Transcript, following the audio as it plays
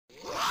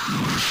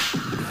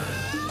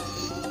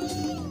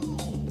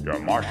Your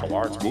martial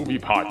arts movie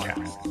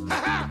podcast.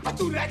 I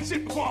threw that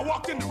shit before I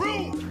walked in the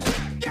room.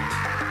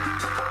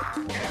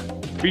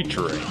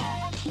 Featuring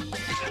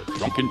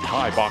drunken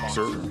Thai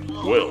boxer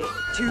Will.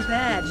 Too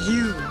bad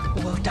you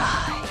will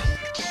die.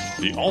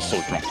 The also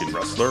drunken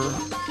wrestler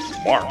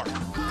Mark.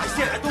 I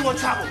said I don't want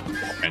trouble.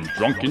 And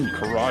drunken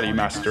karate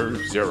master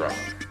Zero.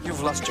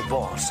 You've lost your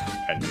balls.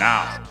 And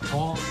now,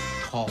 Call.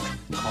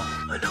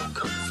 I know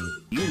Kung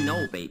Fu. You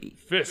know, baby.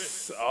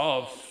 Fists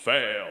of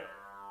Fail.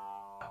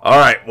 All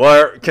right,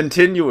 we're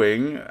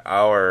continuing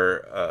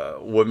our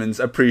Women's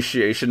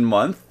Appreciation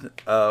Month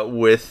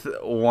with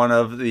one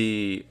of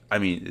the,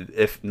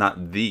 if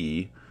not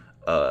the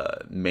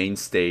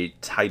mainstay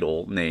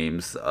title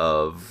names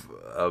of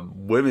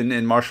women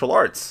in martial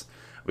arts.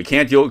 We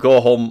can't do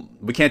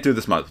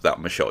this month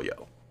without Michelle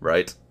Yeoh,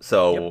 right?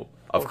 So Yep.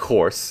 of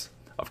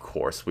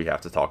course, we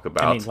have to talk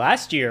about.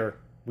 Last year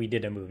we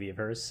did a movie of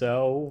hers,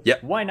 so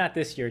Yep. why not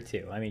this year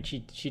too?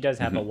 She does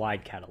have a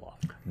wide catalog.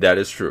 That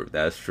is true.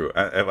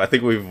 I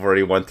think we've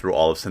already went through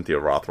all of Cynthia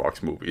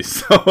Rothrock's movies,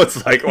 so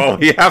it's like, well,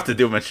 we have to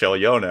do Michelle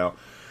Yeoh now.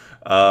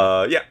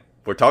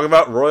 We're talking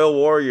about Royal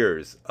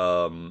Warriors,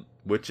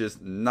 which is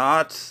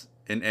not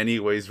in any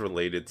ways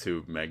related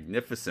to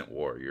Magnificent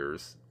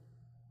Warriors,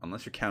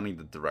 unless you're counting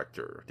the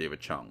director, David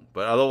Chung.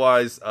 But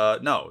otherwise,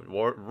 no.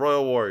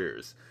 Royal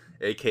Warriors,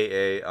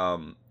 aka,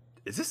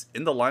 is this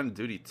In the Line of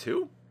Duty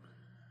 2?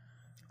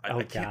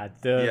 God.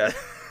 Yeah.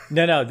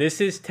 No, this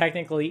is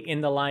technically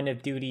In the Line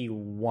of Duty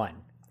 1.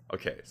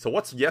 Okay, so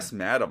what's Yes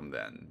Madam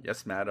then?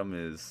 Yes Madam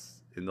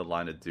is In the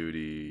Line of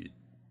Duty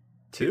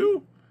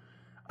 2?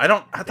 I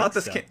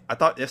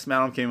thought Yes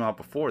Madam came out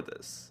before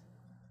this.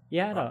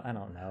 Yeah, I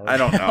don't know. I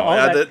don't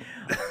know.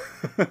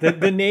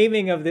 The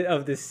naming of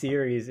the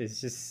series is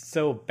just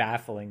so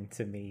baffling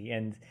to me.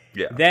 And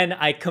Yeah. then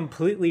I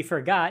completely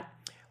forgot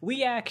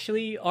we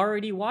actually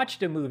already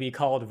watched a movie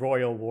called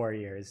Royal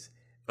Warriors.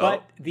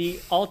 But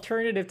the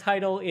alternative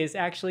title is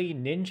actually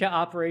Ninja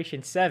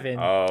Operation 7,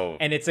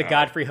 and it's a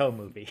Godfrey Ho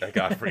movie.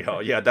 Godfrey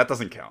Ho. Yeah, that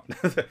doesn't count.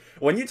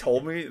 When you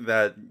told me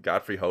that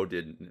Godfrey Ho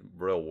did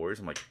Royal Warriors,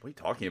 I'm like, what are you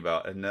talking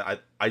about? And then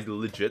I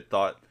legit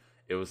thought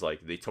it was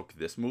like they took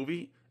this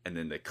movie and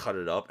then they cut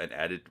it up and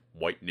added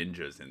white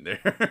ninjas in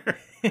there.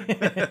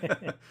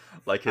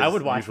 Like his I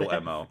would watch usual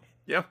that. MO.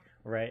 Yeah.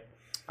 Right.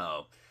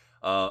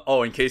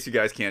 In case you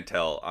guys can't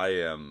tell, I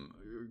am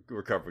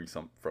recovering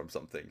from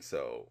something,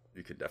 so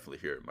you can definitely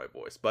hear it in my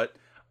voice. But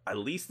at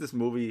least this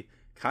movie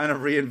kind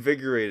of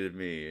reinvigorated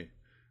me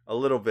a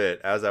little bit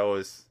as I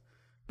was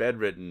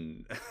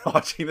bedridden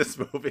watching this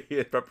movie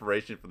in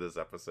preparation for this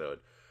episode.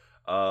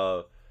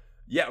 Royal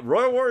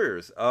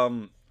Warriors.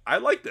 I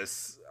like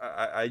this.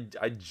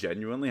 I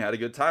genuinely had a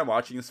good time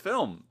watching this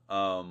film.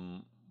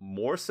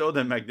 More so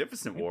than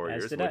Magnificent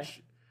Warriors,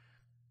 which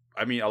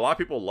a lot of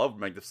people love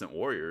Magnificent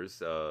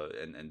Warriors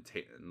and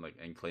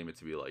claim it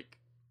to be like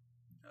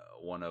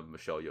one of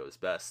Michelle Yeoh's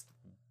best,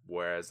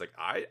 whereas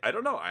I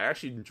don't know, I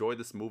actually enjoy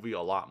this movie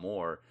a lot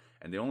more,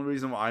 and the only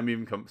reason why I'm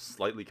even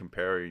slightly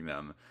comparing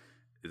them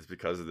is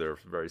because of their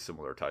very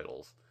similar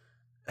titles.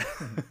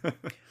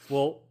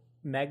 Well,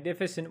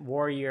 Magnificent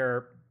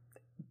Warrior,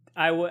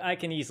 I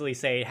can easily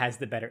say it has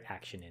the better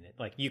action in it.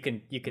 Like you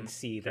can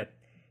see that,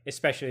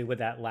 especially with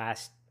that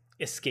last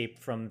escape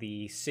from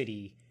the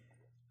city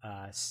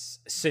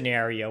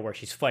scenario where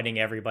she's fighting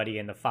everybody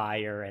in the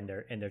fire and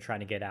they're trying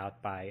to get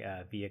out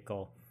by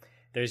vehicle.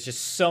 There's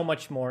just so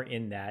much more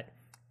in that.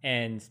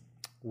 And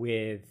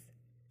with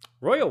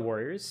Royal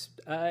Warriors,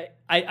 I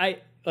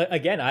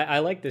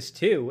like this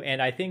too,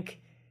 and I think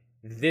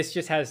this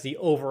just has the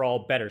overall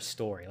better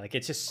story. Like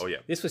it's just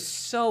This was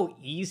so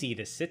easy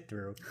to sit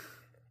through,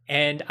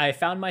 and I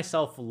found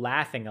myself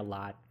laughing a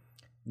lot,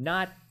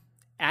 not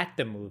at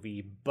the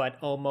movie, but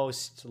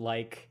almost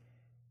like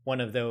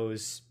one of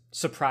those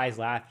surprise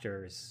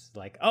laughters,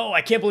 like, oh,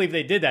 I can't believe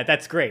they did that.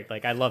 That's great.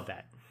 Like I love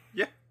that.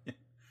 Yeah.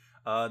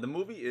 The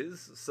movie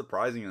is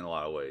surprising in a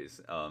lot of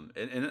ways,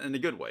 in a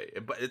good way,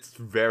 but it's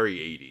very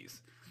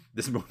 80s.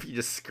 This movie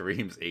just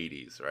screams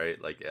 80s,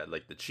 right?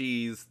 Like the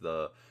cheese,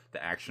 the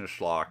action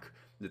schlock.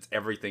 It's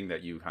everything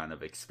that you kind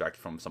of expect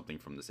from something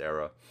from this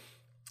era.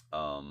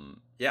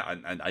 And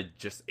I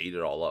just ate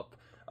it all up.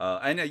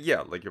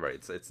 Like you're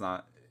right. It's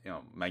not,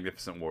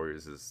 Magnificent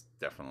Warriors is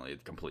definitely a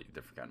completely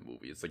different kind of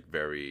movie. It's like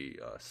very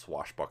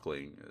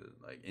swashbuckling,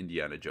 like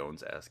Indiana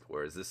Jones-esque,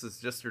 whereas this is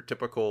just your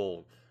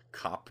typical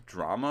cop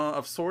drama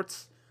of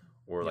sorts,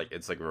 or like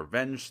it's like a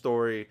revenge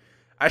story.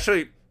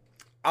 Actually,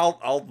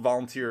 I'll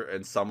volunteer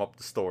and sum up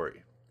the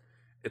story.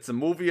 It's a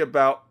movie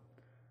about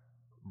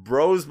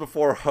bros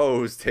before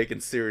hoes taken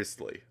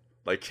seriously,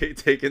 like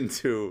taken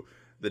to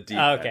the deep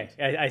okay,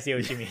 end. I see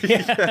what you mean.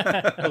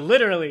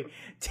 Literally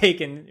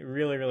taken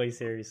really, really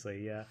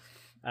seriously.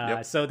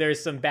 Yeah. So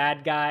there's some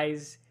bad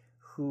guys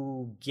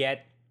who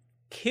get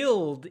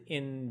killed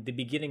in the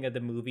beginning of the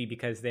movie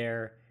because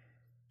they're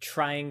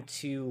trying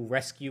to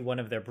rescue one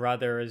of their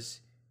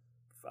brothers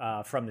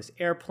from this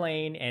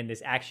airplane, and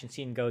this action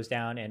scene goes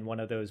down and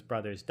one of those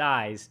brothers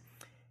dies.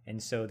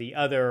 And so the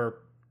other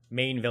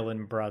main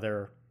villain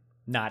brother,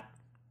 not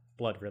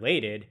blood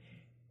related,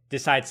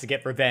 decides to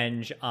get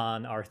revenge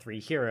on our three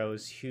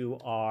heroes, who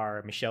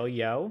are Michelle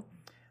Yeoh,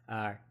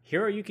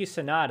 Hiroyuki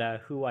Sanada,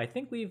 who I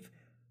think we've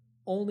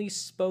only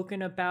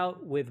spoken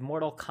about with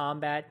Mortal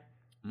Kombat,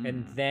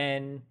 and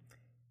then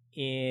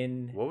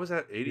in what was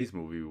that 80s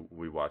movie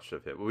we watched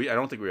of him? I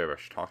don't think we ever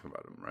actually talked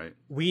about him, right?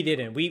 we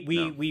didn't.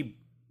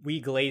 We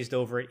glazed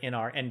over it in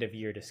our end of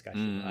year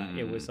discussion.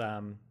 It was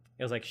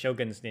like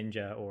Shogun's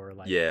Ninja or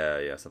like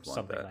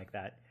something like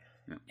that.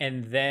 Yeah.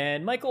 And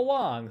then Michael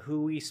Wong,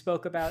 who we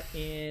spoke about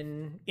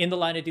in the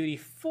Line of Duty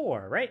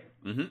 4, right?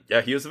 Mm-hmm.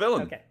 Yeah, he was the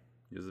villain. Okay.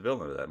 He was the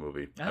villain of that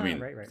movie. I mean,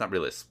 right. It's not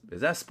really is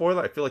that a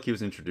spoiler? I feel like he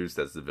was introduced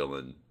as the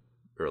villain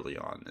early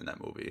on in that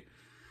movie.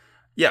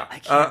 Yeah. I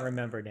can't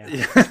remember now.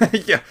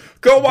 Yeah.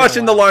 Go watch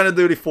In the Line of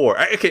Duty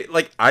 4. Okay,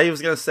 like I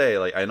was going to say,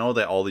 like I know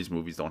that all these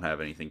movies don't have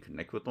anything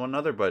connect with one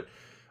another, but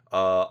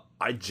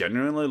I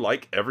genuinely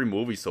like every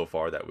movie so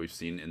far that we've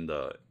seen in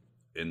the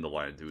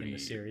Line of Duty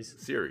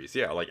series.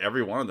 Yeah, like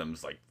every one of them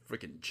is like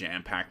freaking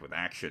jam-packed with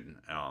action.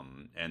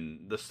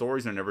 And the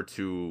stories are never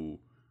too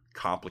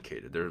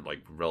complicated. They're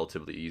like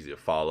relatively easy to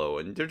follow,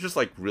 and they're just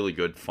like really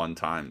good fun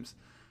times.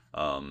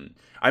 I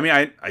mean,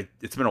 I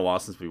it's been a while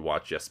since we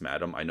watched Yes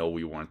Madam. I know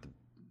we weren't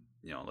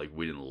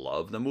we didn't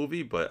love the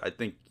movie, but I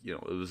think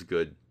it was a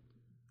good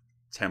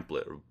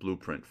template or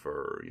blueprint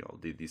for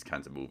these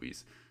kinds of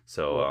movies.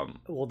 So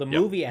the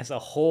movie as a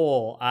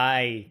whole,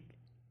 I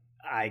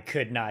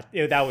could not.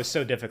 That was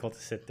so difficult to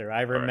sit through.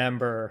 I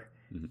remember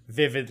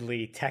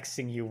vividly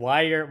texting you,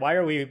 why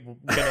are we going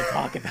to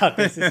talk about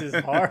this? This is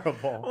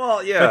horrible.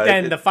 Well, yeah. But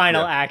then the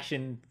final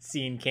action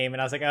scene came,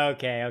 and I was like,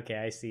 okay,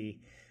 I see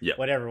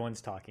what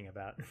everyone's talking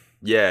about.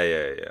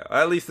 Yeah.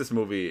 At least this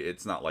movie,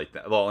 it's not like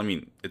that. Well, I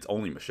mean, it's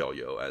only Michelle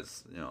Yeoh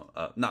as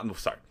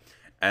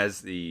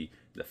as the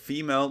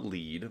female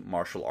lead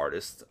martial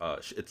artist.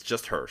 It's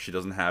just her. She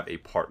doesn't have a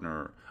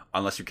partner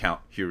unless you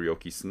count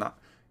Hiroyuki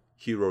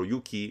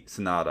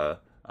Sanada.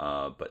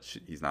 But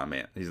he's not a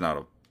man. He's not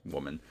a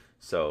woman.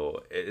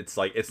 So it's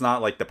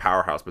not like the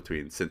powerhouse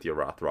between Cynthia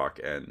Rothrock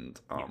and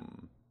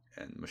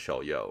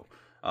Michelle Yeoh.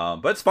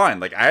 But it's fine.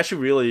 Like I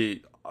actually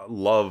really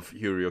love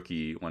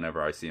Hiroyuki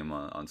whenever I see him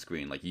on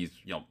screen. Like he's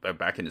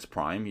back in his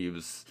prime, he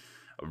was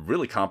a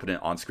really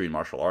competent on-screen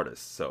martial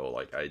artist. So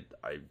like I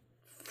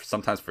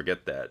sometimes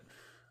forget that.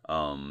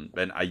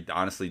 And I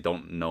honestly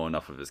don't know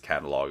enough of his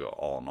catalog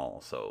all in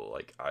all. So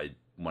like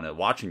when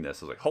watching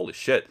this, I was like, holy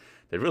shit,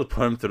 they really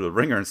put him through the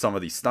ringer in some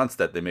of these stunts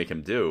that they make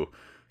him do,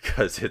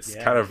 because it's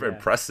kind of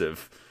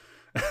impressive.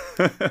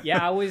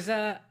 Yeah, I was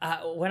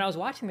when I was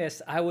watching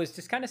this, I was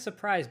just kind of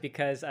surprised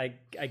because I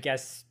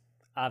guess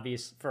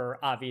for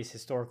obvious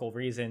historical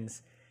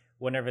reasons,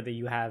 whenever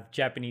you have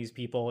Japanese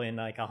people in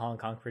like a Hong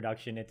Kong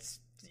production, it's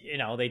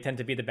they tend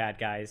to be the bad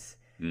guys.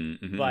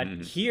 But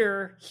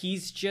here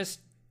he's just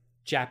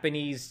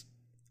Japanese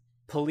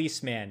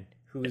policeman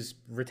who's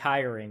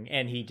retiring,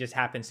 and he just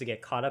happens to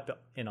get caught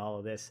up in all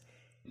of this,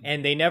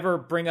 and they never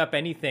bring up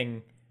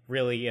anything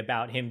really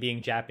about him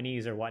being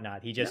Japanese or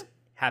whatnot. He just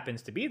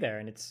happens to be there,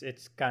 and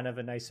it's kind of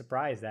a nice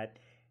surprise that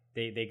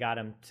they got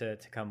him to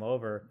come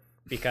over,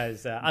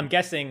 because I'm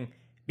guessing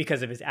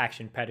because of his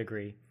action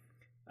pedigree,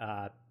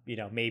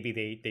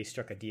 maybe they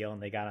struck a deal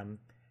and they got him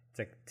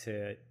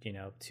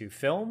to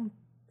film,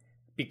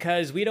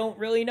 because we don't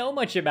really know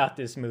much about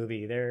this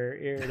movie. There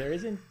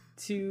isn't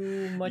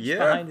too much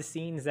behind the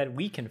scenes that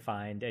we can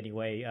find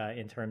anyway,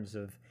 in terms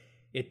of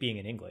it being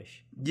in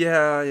English.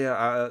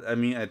 I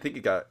mean, I think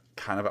it got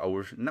kind of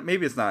over.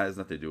 Maybe it has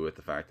nothing to do with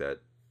the fact that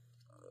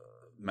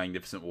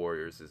Magnificent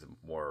Warriors is a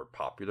more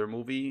popular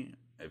movie,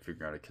 if you're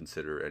going to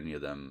consider any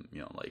of them,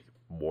 like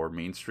more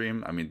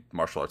mainstream. I mean,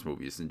 martial arts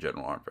movies in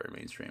general aren't very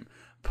mainstream,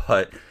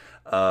 but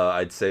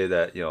I'd say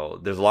that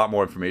there's a lot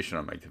more information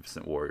on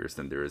Magnificent Warriors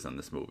than there is on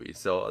this movie.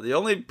 So the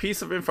only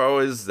piece of info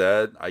is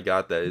that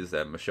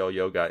Michelle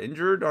Yeoh got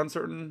injured on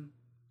certain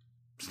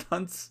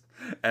stunts,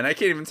 and I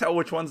can't even tell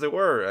which ones they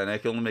were, and I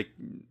can only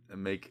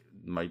make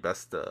my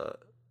best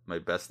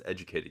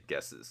educated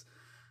guesses.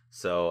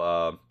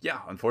 So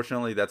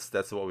unfortunately that's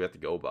what we have to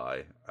go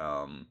by.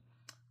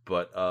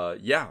 But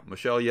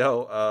Michelle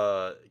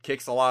Yeoh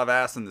kicks a lot of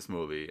ass in this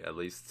movie, at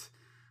least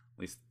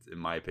in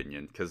my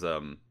opinion, because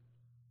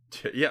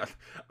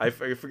I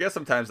forget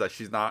sometimes that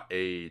she's not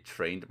a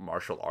trained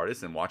martial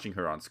artist, and watching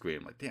her on screen,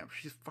 I'm like, damn,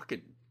 she's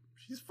fucking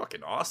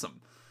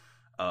awesome.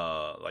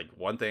 Like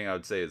one thing I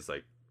would say is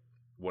like,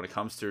 when it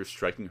comes to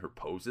striking her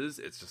poses,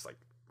 it's just like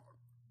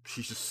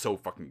she's just so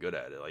fucking good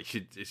at it. Like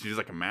she's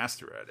like a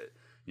master at it.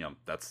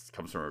 That's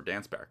comes from her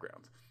dance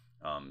background.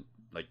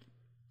 Like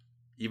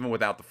even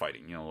without the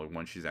fighting, like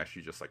when she's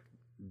actually just like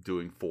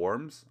doing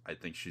forms, I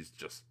think she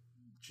just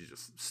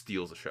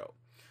steals the show.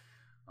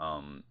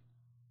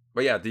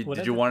 But yeah,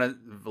 did you want to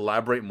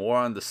elaborate more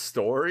on the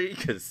story?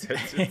 Because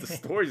the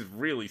story is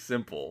really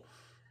simple.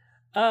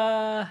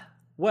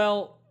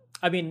 Well,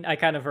 I mean, I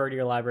kind of already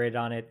elaborated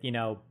on it.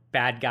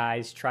 Bad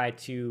guys try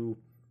to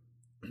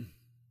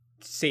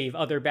save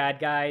other bad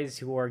guys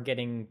who are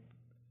getting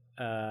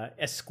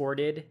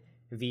escorted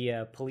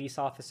via police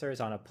officers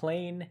on a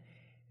plane.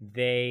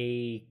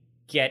 They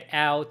get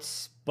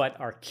out but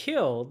are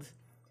killed.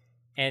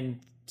 And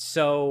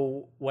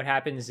so what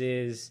happens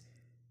is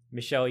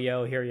Michelle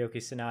Yeoh, Hiroyuki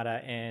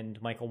Sanada,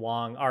 and Michael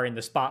Wong are in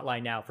the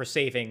spotlight now for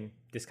saving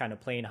this kind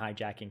of plane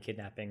hijacking,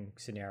 kidnapping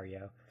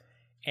scenario.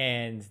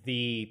 And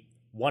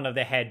one of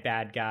the head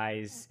bad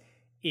guys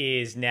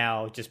is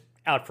now just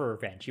out for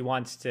revenge. He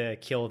wants to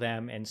kill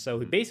them. And so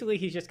basically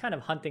he's just kind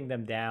of hunting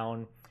them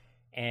down.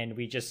 And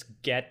we just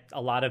get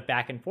a lot of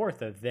back and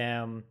forth of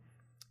them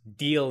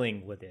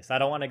dealing with this. I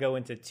don't want to go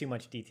into too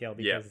much detail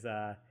because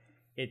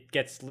it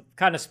gets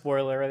kind of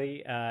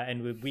spoilery,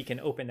 and we can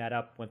open that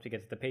up once we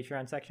get to the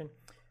Patreon section.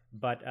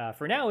 But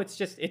for now,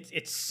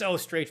 it's so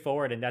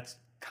straightforward, and that's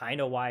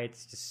kind of why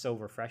it's just so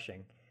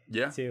refreshing.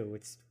 Yeah. Too.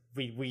 It's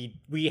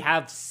we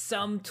have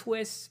some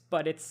twists,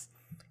 but it's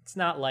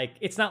not like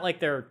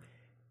they're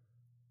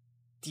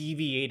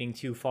deviating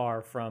too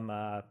far from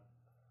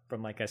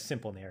like a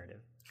simple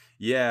narrative.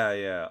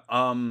 Yeah.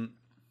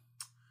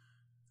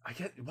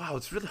 Wow,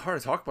 it's really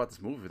hard to talk about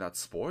this movie without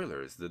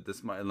spoilers. That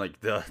this might, like,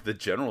 the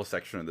general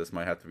section of this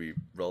might have to be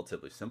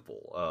relatively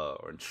simple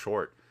or in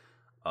short.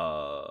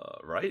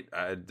 Right?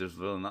 There's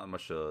really not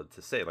much to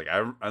say. Like,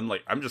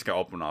 I'm just gonna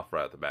open off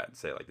right at the bat and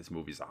say, like, this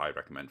movie's a high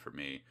recommend for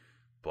me.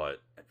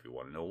 But if you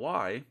want to know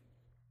why,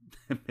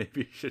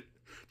 maybe you should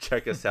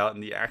check us out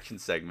in the action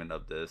segment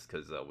of this,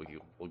 because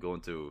we'll go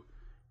into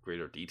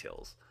greater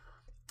details.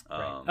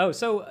 Right.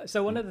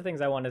 So one of the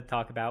things I wanted to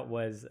talk about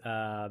was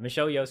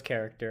Michelle Yeoh's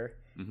character.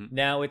 Mm-hmm.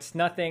 Now it's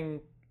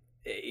nothing,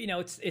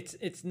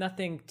 it's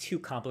nothing too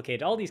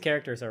complicated. All these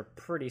characters are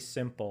pretty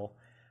simple.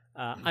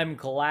 I'm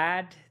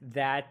glad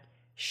that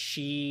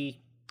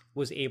she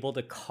was able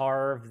to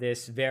carve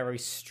this very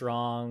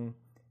strong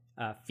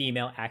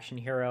female action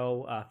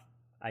hero,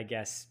 I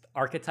guess,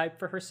 archetype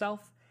for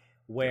herself,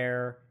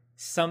 where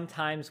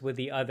sometimes with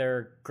the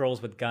other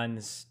girls with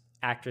guns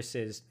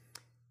actresses,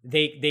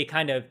 they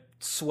kind of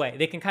sway.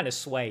 They can kind of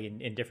sway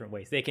in different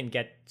ways. They can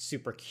get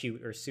super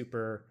cute or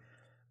super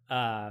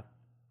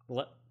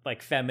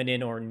like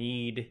feminine, or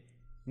need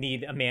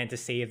a man to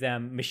save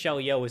them. Michelle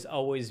Yeoh has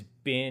always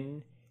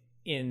been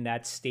in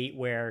that state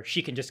where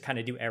she can just kind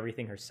of do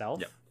everything herself.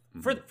 Yep.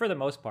 Mm-hmm. for the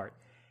most part.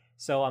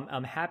 So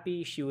I'm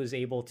happy she was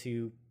able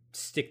to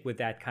stick with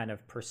that kind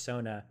of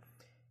persona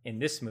in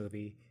this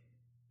movie,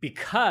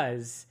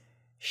 because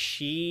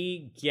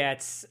she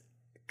gets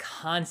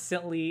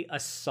constantly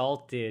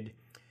assaulted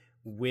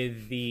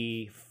with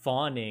the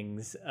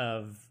fawnings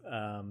of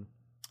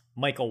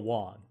Michael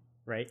Wong,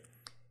 right?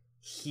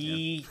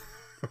 He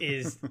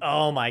is,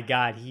 oh my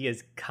God, he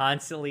is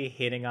constantly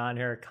hitting on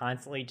her,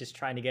 constantly just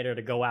trying to get her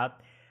to go out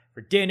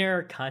for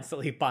dinner,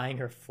 constantly buying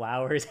her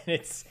flowers.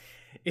 And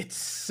it's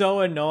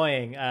so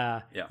annoying.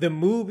 The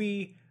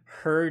movie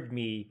heard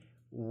me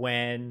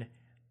when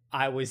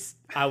I was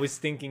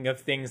thinking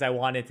of things I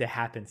wanted to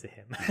happen to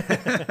him.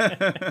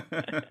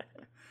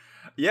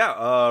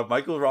 Yeah,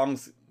 Michael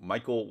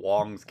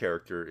Wong's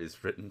character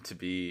is written to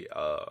be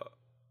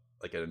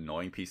like an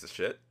annoying piece of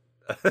shit.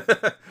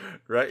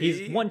 Right?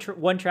 He's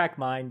one track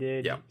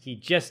minded. Yeah.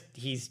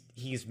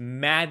 He's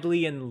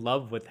madly in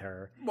love with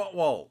her.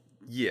 Well,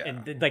 yeah.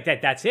 And like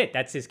that's it.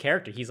 That's his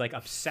character. He's like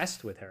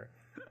obsessed with her.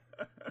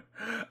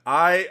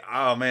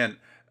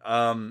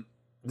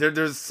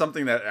 There's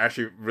something that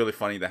actually really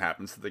funny that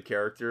happens to the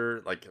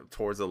character, like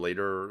towards the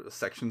later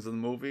sections of the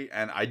movie,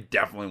 and I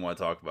definitely want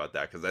to talk about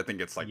that, because I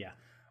think it's like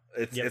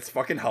it's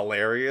fucking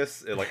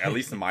hilarious, like, at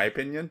least in my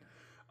opinion,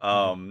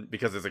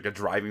 because it's like a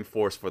driving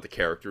force for the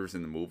characters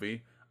in the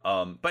movie.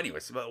 But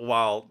anyways,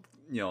 while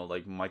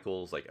like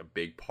Michael's like a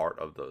big part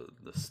of the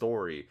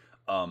story,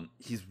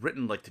 he's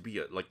written like to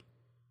be like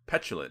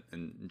petulant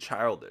and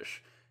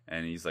childish,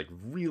 and he's like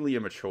really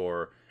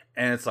immature,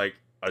 and it's like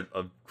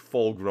a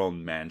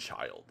full-grown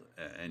man-child,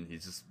 and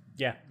he's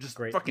just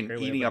great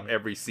eating up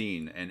every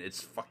scene, and it's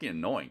fucking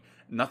annoying.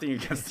 Nothing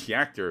against the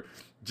actor,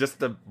 just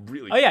the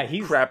really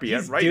crappy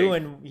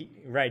writing.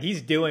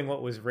 He's doing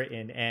what was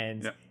written,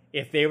 and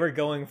if they were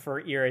going for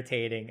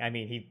irritating, I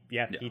mean,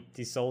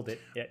 he sold it.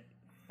 Yeah.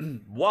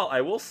 Well,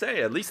 I will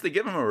say, at least they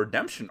give him a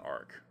redemption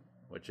arc,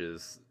 which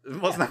is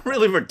it's not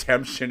really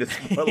redemption.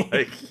 It's more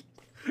like.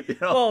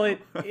 Well, it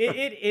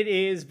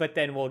is, but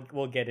then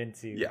we'll get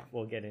into it.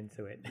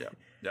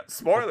 Yeah.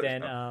 Spoilers.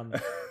 Then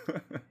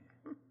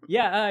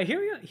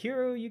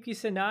Hiroyuki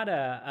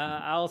Sanada,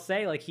 I'll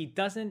say, like, he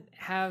doesn't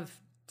have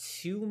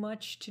too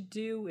much to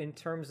do in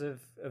terms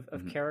of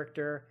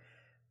character,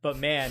 but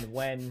man,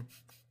 when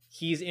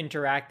he's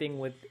interacting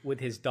with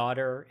his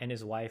daughter and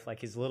his wife, like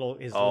his little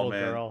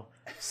girl,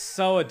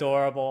 so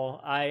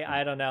adorable.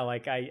 I don't know,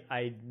 like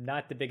I'm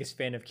not the biggest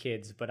fan of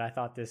kids, but I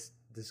thought this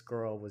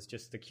girl was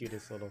just the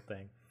cutest little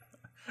thing.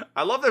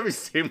 I love every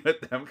scene with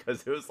them,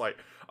 because it was like,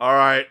 all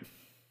right,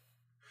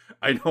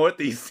 I know what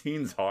these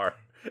scenes are.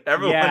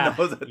 Everyone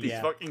knows what these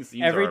fucking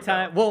scenes every are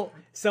time. About. Well,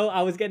 so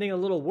I was getting a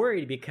little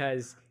worried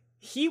because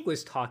he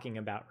was talking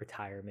about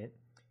retirement,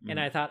 and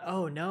I thought,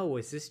 oh no,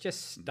 is this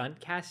just stunt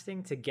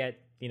casting to get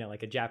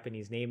like a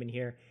Japanese name in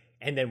here,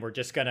 and then we're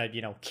just gonna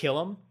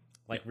kill him?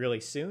 like really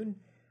soon.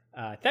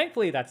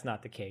 Thankfully, that's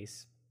not the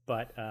case.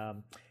 But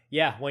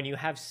yeah, when you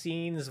have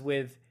scenes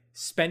with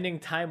spending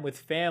time with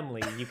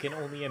family, you can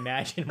only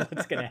imagine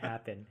what's going to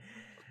happen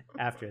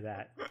after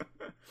that.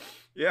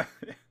 Yeah.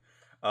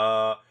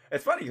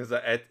 It's funny because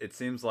it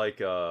seems like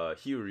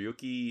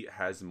Hiroyuki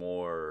has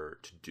more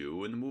to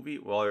do in the movie,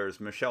 whereas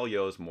Michelle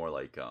Yeoh's more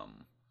like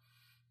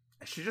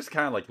she just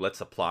kind of like lets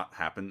the plot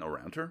happen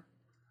around her.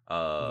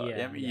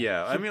 I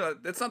mean,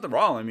 it's nothing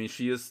wrong. I mean,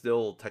 she is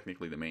still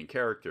technically the main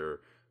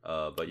character,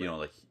 but you know,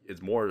 like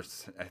it's more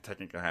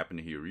technically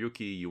happening to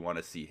Hiroyuki. You want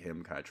to see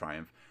him kind of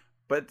triumph,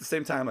 but at the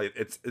same time, like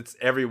it's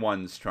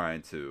everyone's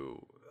trying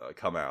to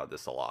come out of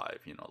this alive.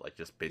 You know, like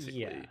just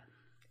basically.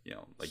 You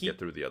know, like get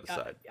through the other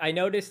side. I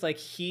noticed like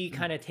he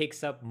kind of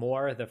takes up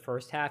more the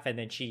first half, and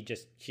then she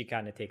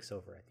kind of takes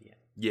over at the end.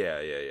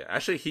 Yeah.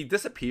 Actually, he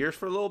disappears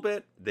for a little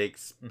bit. They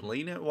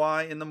explain it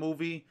why in the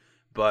movie,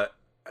 but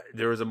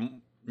there's a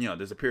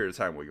period of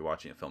time where you're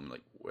watching a film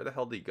like, where the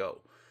hell did he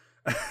go?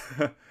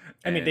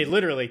 I mean, they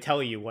literally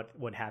tell you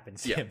what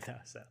happens to him though.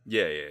 So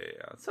yeah.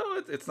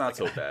 So it's not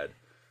so bad.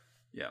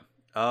 Yeah.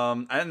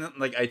 And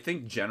like I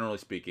think generally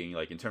speaking,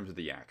 like in terms of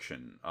the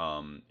action,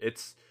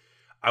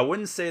 I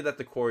wouldn't say that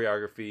the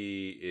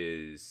choreography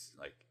is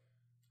like,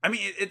 I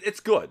mean,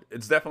 it's good.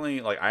 It's definitely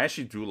like, I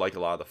actually do like a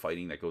lot of the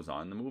fighting that goes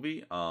on in the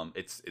movie.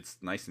 It's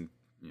nice and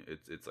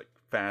it's like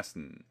fast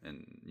and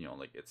you know,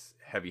 like it's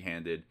heavy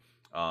handed.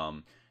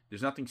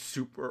 There's nothing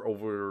super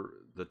over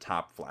the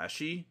top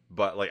flashy,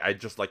 but like, I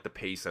just like the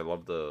pace. I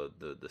love the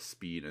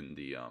speed and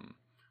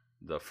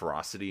the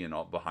ferocity and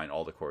all behind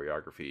all the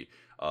choreography.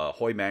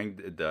 Hoi Mang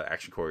did the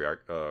action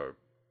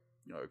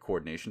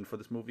coordination for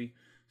this movie.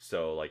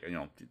 So like, you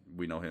know,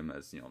 we know him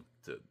as, you know,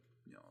 to,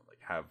 you know, like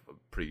have a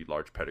pretty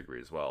large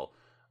pedigree as well.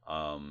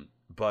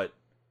 But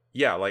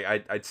yeah, like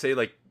I'd say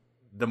like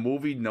the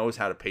movie knows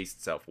how to pace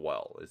itself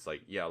well. It's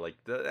like, yeah, like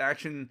the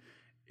action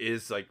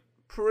is like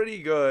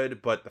pretty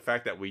good, but the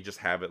fact that we just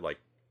have it like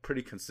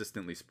pretty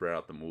consistently spread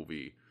out the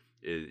movie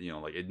is, you know,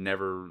 like it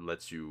never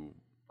lets you,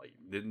 like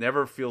it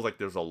never feels like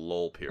there's a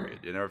lull period.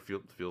 It never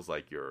feels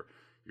like you're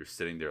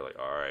sitting there like,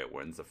 all right,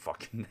 when's the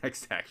fucking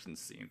next action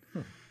scene?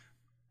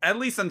 At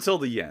least until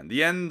the end.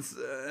 The end's,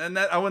 and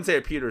that, I wouldn't say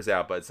it peters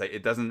out, but it's like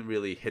it doesn't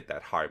really hit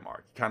that high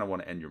mark. You kind of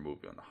want to end your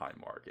movie on the high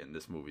mark, and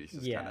this movie is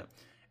just kind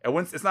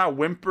of, it's not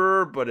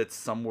whimper, but it's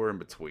somewhere in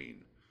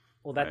between.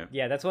 Well,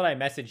 that's what I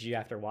messaged you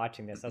after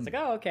watching this. I was like,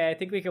 oh, okay, I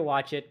think we can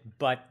watch it,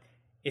 but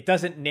it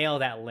doesn't nail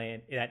that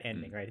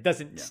ending, right? It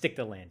doesn't stick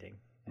the landing.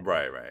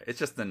 Right. It's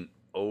just an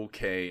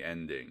okay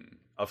ending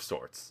of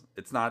sorts.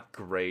 It's not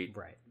great,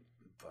 right?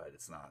 But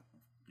it's not,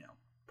 you know,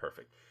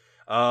 perfect.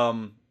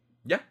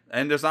 Yeah,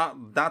 and there's not.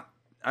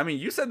 I mean,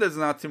 you said there's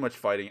not too much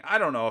fighting. I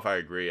don't know if I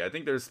agree. I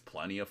think there's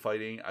plenty of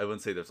fighting. I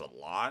wouldn't say there's a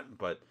lot,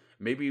 but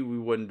maybe we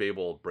wouldn't be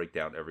able to break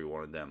down every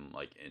one of them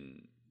like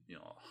in, you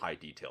know, high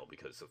detail,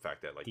 because of the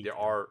fact that like there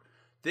are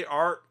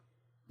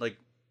like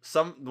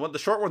the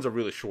short ones are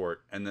really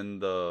short, and then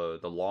the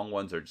long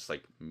ones are just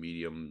like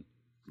medium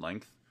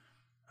length,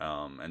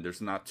 and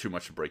there's not too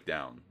much to break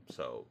down.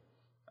 So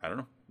I don't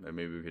know.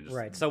 Maybe we could just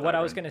right. So what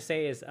I was gonna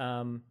say is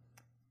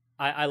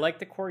I like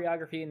the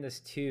choreography in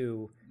this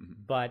too,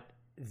 but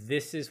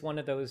this is one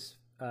of those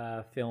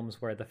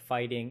films where the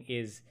fighting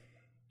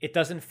it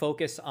doesn't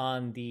focus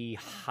on the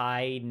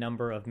high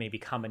number of maybe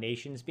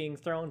combinations being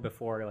thrown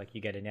before like you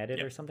get an edit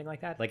or something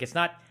like that. Like it's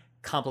not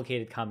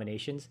complicated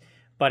combinations,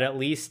 but at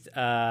least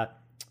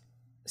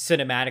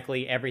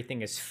cinematically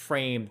everything is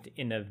framed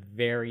in a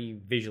very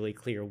visually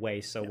clear way.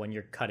 So when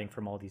you're cutting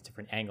from all these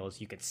different angles,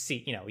 you could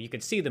see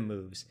the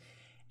moves.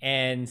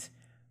 And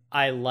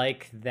I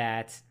like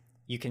that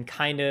you can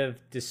kind of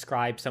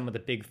describe some of the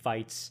big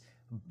fights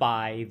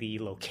by the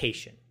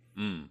location.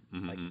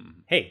 Like,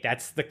 hey,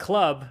 that's the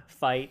club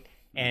fight,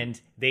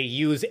 and they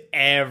use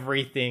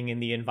everything in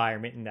the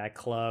environment in that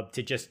club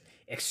to just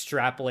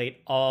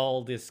extrapolate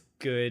all this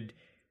good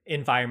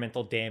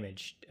environmental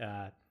damage,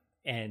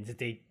 and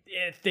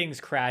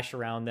things crash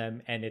around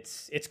them, and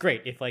it's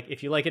great.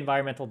 If you like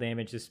environmental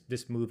damage,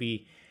 this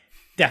movie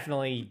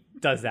definitely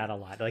does that a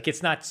lot. Like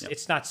it's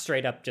not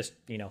straight up just,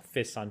 you know,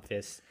 fists on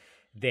fists.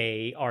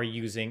 They are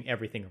using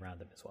everything around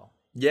them as well.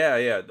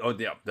 Yeah. Oh,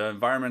 yeah. The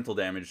environmental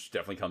damage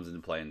definitely comes into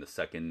play in the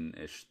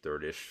second-ish,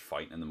 third-ish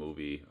fight in the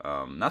movie.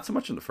 Not so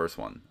much in the first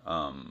one.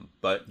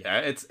 But yeah,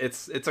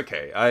 it's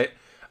okay.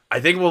 I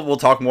think we'll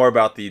talk more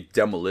about the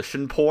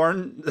demolition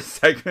porn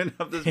segment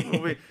of this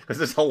movie, because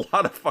there's a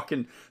lot of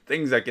fucking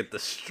things that get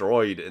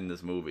destroyed in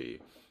this movie.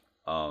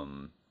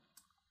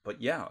 But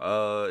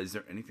yeah. Is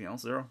there anything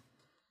else, Zero?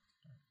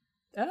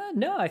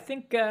 No, I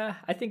think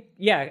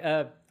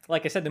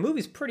like I said, the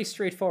movie's pretty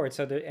straightforward.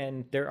 So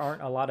there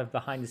aren't a lot of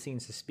behind the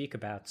scenes to speak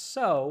about.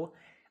 So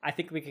I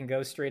think we can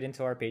go straight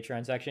into our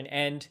Patreon section,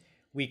 and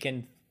we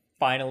can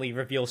finally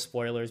reveal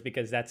spoilers,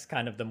 because that's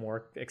kind of the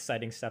more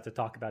exciting stuff to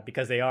talk about,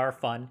 because they are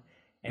fun,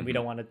 and we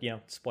don't want to, you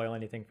know, spoil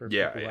anything for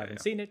people who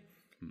haven't seen it.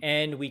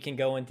 And we can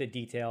go into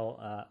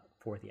detail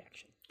for the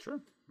action.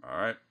 Sure. All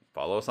right.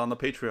 follow us on the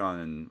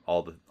Patreon and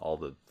all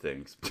the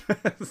things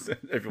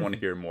if you want to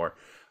hear more.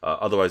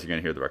 Otherwise, you're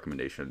going to hear the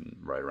recommendation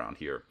right around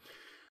here.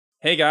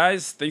 Hey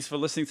guys, thanks for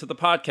listening to the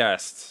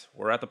podcast.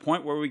 We're at the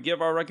point where we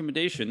give our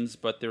recommendations,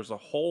 but there's a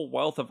whole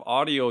wealth of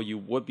audio you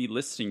would be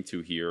listening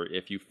to here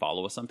if you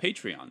follow us on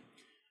Patreon.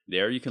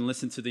 There you can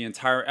listen to the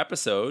entire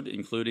episode,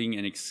 including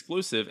an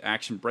exclusive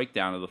action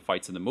breakdown of the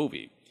fights in the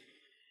movie.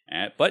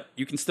 But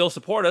you can still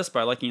support us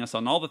by liking us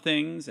on all the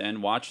things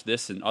and watch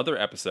this and other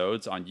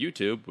episodes on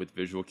YouTube with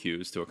visual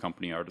cues to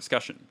accompany our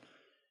discussion.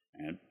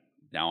 And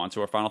now on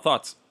to our final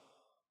thoughts.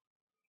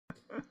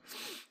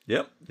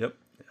 Yep.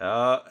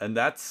 And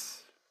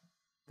that's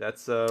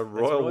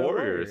Royal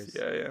Warriors.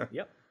 Yeah.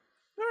 Yep.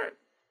 All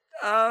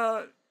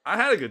right. I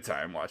had a good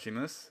time watching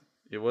this.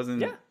 It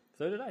wasn't. Yeah.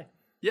 So did I.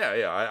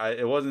 Yeah.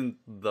 It wasn't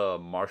the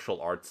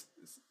martial arts.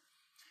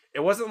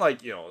 It wasn't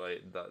like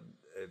like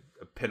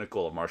a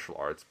pinnacle of martial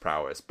arts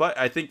prowess, but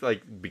I think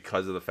like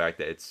because of the fact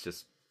that it's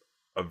just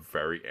a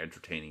very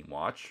entertaining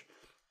watch,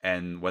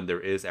 and when there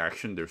is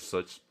action,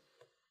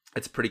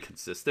 it's pretty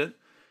consistent.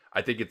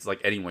 I think it's like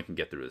anyone can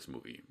get through this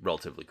movie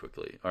relatively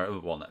quickly,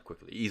 or well, not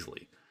quickly,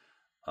 easily.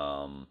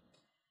 Oh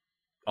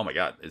my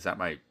god, is that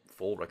my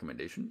full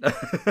recommendation?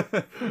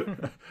 I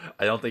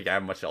don't think I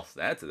have much else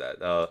to add to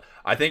that.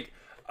 I think,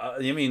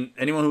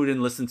 anyone who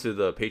didn't listen to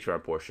the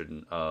Patreon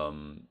portion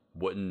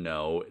wouldn't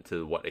know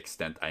to what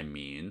extent I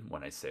mean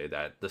when I say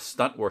that the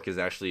stunt work is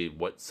actually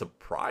what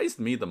surprised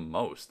me the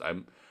most.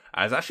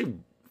 I was actually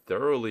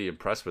thoroughly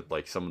impressed with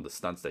like some of the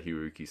stunts that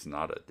Hiroyuki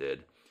Sanada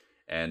did,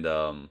 and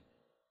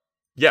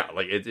yeah,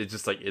 like it's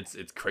just like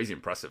it's crazy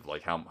impressive,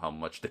 like how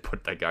much they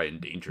put that guy in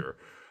danger.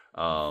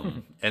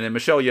 And then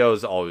Michelle Yeoh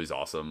is always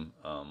awesome.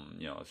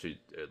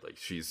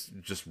 She's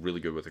just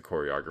really good with the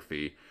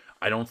choreography.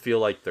 I don't feel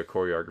like the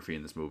choreography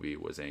in this movie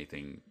was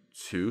anything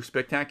too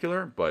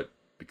spectacular, but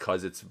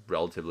because it's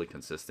relatively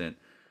consistent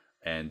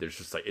and there's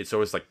just like it's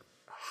always like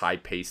high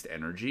paced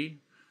energy,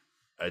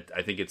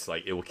 I think it's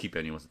like it will keep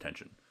anyone's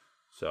attention.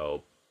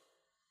 So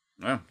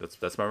yeah,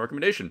 that's my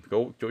recommendation.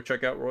 Go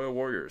check out Royal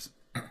Warriors.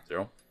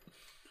 Zero.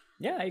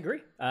 Yeah, I agree.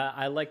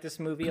 I like this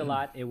movie a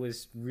lot. It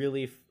was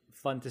really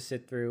fun to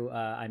sit through.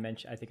 I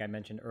think I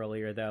mentioned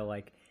earlier though,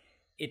 like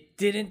it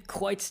didn't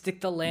quite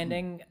stick the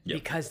landing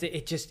because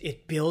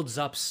it builds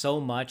up so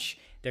much.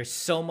 There's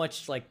so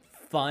much like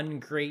fun,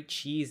 great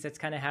cheese that's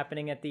kind of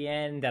happening at the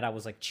end that I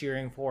was like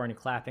cheering for and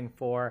clapping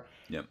for.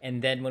 Yep.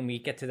 And then when we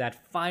get to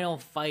that final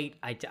fight,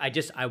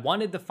 I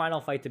wanted the final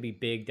fight to be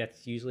big.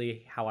 That's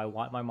usually how I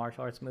want my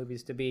martial arts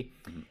movies to be.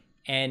 Mm-hmm.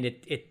 And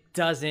it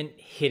doesn't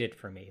hit it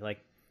for me. Like,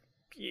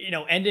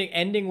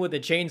 ending with a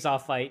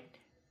chainsaw fight,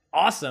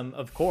 awesome,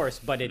 of course,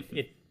 but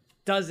it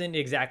doesn't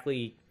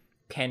exactly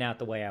pan out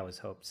the way I was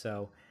hoped.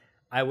 So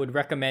I would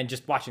recommend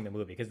just watching the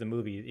movie because the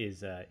movie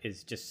is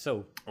just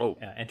so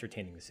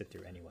entertaining to sit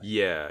through anyway.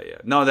 Yeah.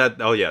 No,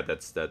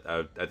 that's that.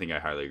 I think I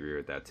highly agree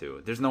with that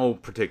too. There's no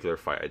particular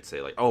fight I'd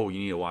say like, oh, you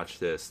need to watch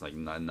this. Like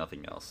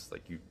nothing else.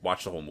 Like you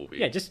watch the whole movie.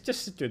 Yeah, just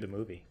sit through the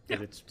movie.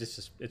 Yeah. It's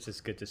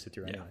just good to sit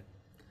through anyway.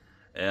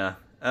 Yeah.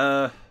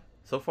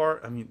 So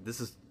far, I mean,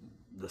 this is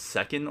the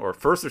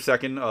first or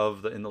second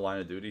of the In the Line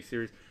of Duty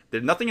series.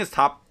 Nothing is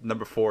top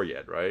number 4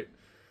 yet, right?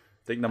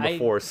 I think number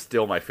 4 is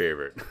still my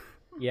favorite.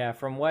 Yeah,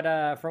 from what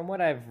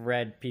I've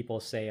read people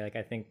say, like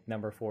I think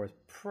number 4 is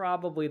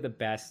probably the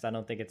best. I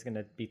don't think it's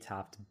gonna be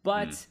topped,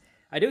 but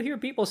I do hear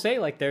people say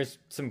like there's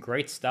some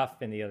great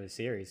stuff in the other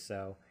series.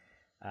 So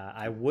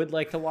I would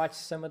like to watch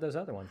some of those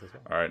other ones as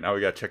well. All right, now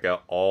we gotta check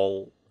out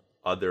all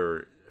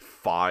other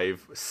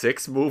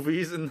 5-6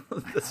 movies in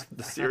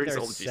the series.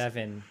 There's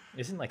 7.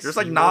 Isn't like there's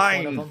like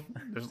 9.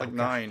 There's like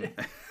 9.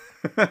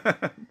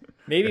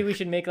 Maybe we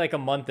should make like a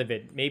month of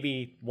it.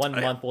 Maybe one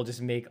month we'll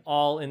just make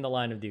all In the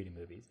Line of Duty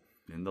movies.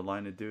 In the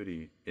Line of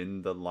Duty.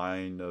 In the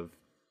Line of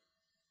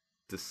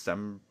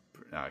December.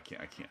 No, I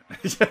can't.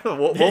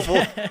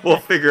 We'll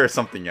figure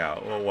something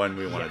out when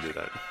we want to do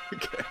that.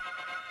 Okay.